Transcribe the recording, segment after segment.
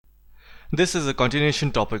This is a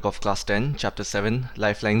continuation topic of Class 10, Chapter 7,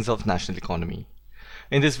 Lifelines of National Economy.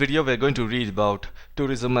 In this video, we're going to read about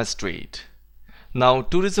tourism as trade. Now,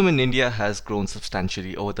 tourism in India has grown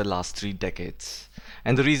substantially over the last 3 decades.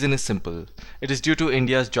 And the reason is simple. It is due to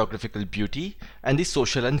India's geographical beauty and the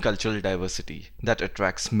social and cultural diversity that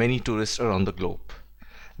attracts many tourists around the globe.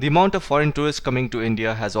 The amount of foreign tourists coming to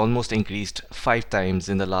India has almost increased 5 times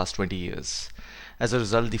in the last 20 years. As a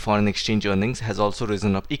result, the foreign exchange earnings has also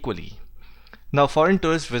risen up equally. Now, foreign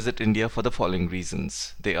tourists visit India for the following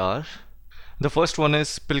reasons. They are: the first one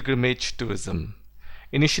is pilgrimage tourism.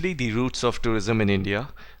 Initially, the roots of tourism in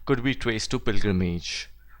India could be traced to pilgrimage.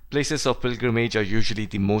 Places of pilgrimage are usually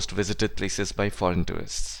the most visited places by foreign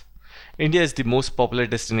tourists. India is the most popular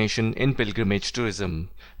destination in pilgrimage tourism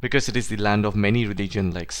because it is the land of many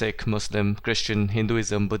religions like Sikh, Muslim, Christian,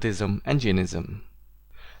 Hinduism, Buddhism, and Jainism.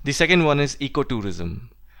 The second one is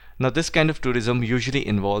ecotourism. Now, this kind of tourism usually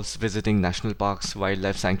involves visiting national parks,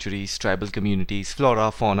 wildlife sanctuaries, tribal communities,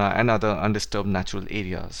 flora, fauna, and other undisturbed natural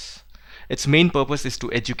areas. Its main purpose is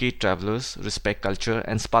to educate travelers, respect culture,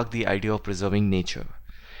 and spark the idea of preserving nature.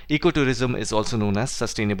 Ecotourism is also known as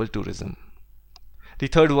sustainable tourism. The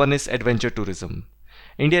third one is adventure tourism.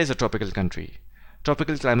 India is a tropical country.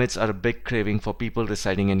 Tropical climates are a big craving for people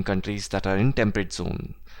residing in countries that are in temperate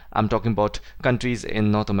zone. I'm talking about countries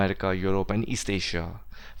in North America, Europe, and East Asia.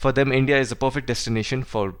 For them, India is a perfect destination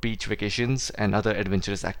for beach vacations and other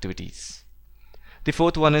adventurous activities. The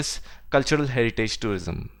fourth one is cultural heritage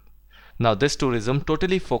tourism. Now, this tourism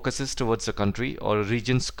totally focuses towards a country or a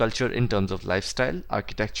region's culture in terms of lifestyle,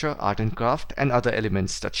 architecture, art and craft, and other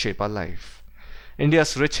elements that shape our life.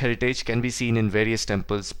 India's rich heritage can be seen in various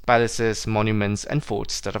temples, palaces, monuments, and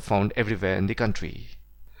forts that are found everywhere in the country.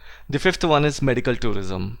 The fifth one is medical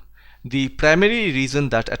tourism. The primary reason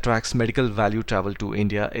that attracts medical value travel to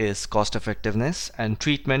India is cost effectiveness and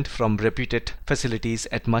treatment from reputed facilities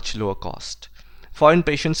at much lower cost. Foreign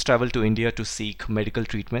patients travel to India to seek medical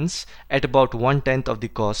treatments at about 1/10 of the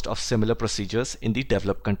cost of similar procedures in the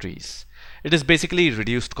developed countries. It is basically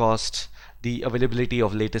reduced costs, the availability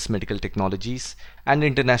of latest medical technologies, and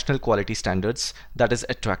international quality standards that is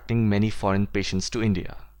attracting many foreign patients to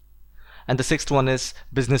India. And the sixth one is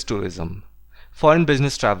business tourism. Foreign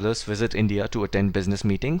business travelers visit India to attend business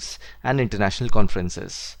meetings and international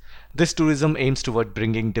conferences. This tourism aims toward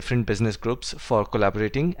bringing different business groups for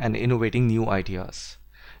collaborating and innovating new ideas.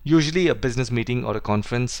 Usually, a business meeting or a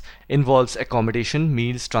conference involves accommodation,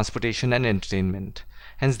 meals, transportation, and entertainment.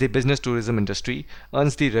 Hence, the business tourism industry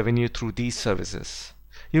earns the revenue through these services.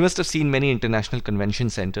 You must have seen many international convention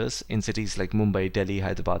centers in cities like Mumbai, Delhi,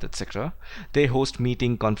 Hyderabad, etc. They host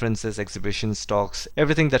meeting, conferences, exhibitions, talks,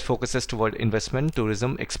 everything that focuses toward investment,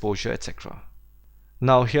 tourism, exposure, etc.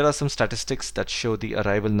 Now, here are some statistics that show the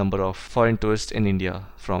arrival number of foreign tourists in India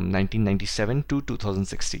from 1997 to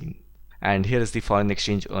 2016. And here is the foreign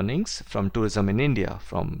exchange earnings from tourism in India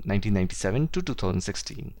from 1997 to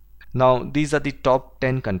 2016. Now, these are the top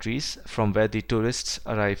 10 countries from where the tourists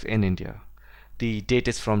arrive in India. The date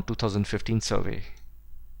is from 2015 survey.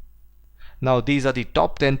 Now, these are the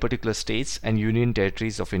top 10 particular states and union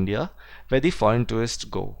territories of India where the foreign tourists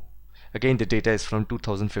go. Again, the data is from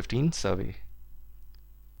 2015 survey.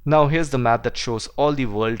 Now, here's the map that shows all the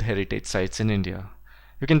World Heritage Sites in India.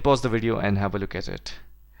 You can pause the video and have a look at it.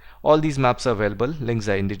 All these maps are available, links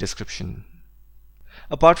are in the description.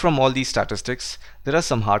 Apart from all these statistics, there are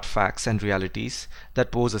some hard facts and realities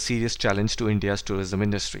that pose a serious challenge to India's tourism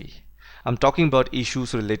industry. I'm talking about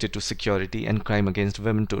issues related to security and crime against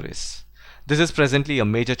women tourists. This is presently a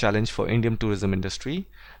major challenge for Indian tourism industry.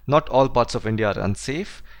 Not all parts of India are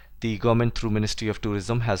unsafe. The government through Ministry of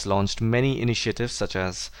Tourism has launched many initiatives such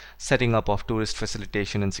as setting up of tourist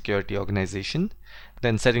facilitation and security organization,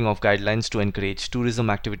 then setting of guidelines to encourage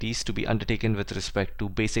tourism activities to be undertaken with respect to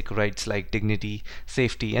basic rights like dignity,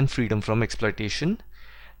 safety, and freedom from exploitation.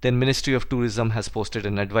 Then Ministry of Tourism has posted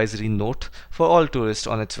an advisory note for all tourists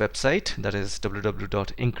on its website, that is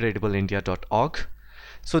www.incredibleindia.org.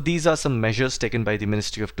 So these are some measures taken by the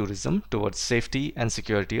Ministry of Tourism towards safety and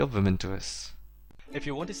security of women tourists. If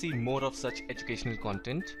you want to see more of such educational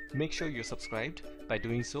content, make sure you're subscribed. By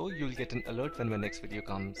doing so, you'll get an alert when my next video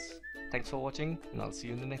comes. Thanks for watching, and I'll see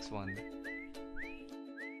you in the next one.